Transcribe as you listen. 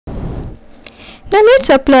Now let's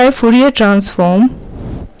apply Fourier transform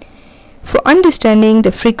for understanding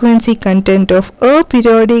the frequency content of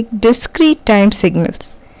aperiodic discrete time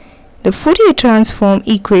signals. The Fourier transform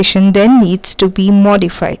equation then needs to be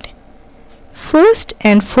modified. First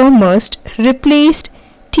and foremost, replace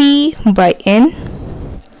t by n,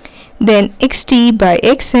 then xt by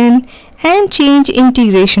xn, and change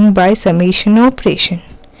integration by summation operation.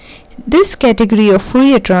 This category of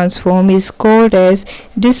Fourier transform is called as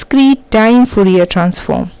discrete time Fourier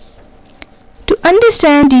transform. To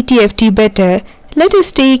understand DTFT better, let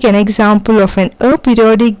us take an example of an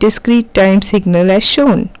aperiodic discrete time signal as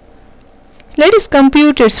shown. Let us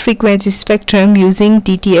compute its frequency spectrum using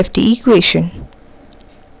DTFT equation.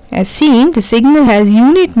 As seen, the signal has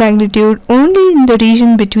unit magnitude only in the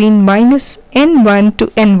region between minus n1 to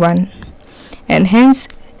n1, and hence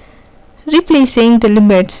replacing the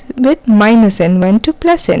limits with minus n1 to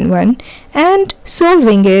plus n1 and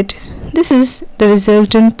solving it, this is the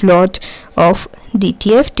resultant plot of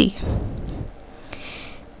DTFT.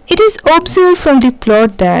 It is observed from the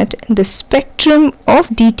plot that the spectrum of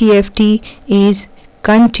DTFT is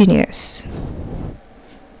continuous.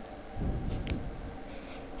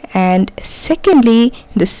 And secondly,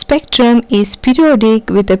 the spectrum is periodic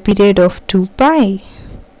with a period of 2 pi.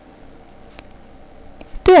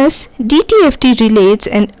 Thus, DTFT relates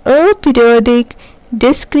an aperiodic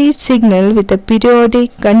discrete signal with a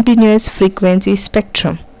periodic continuous frequency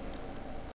spectrum.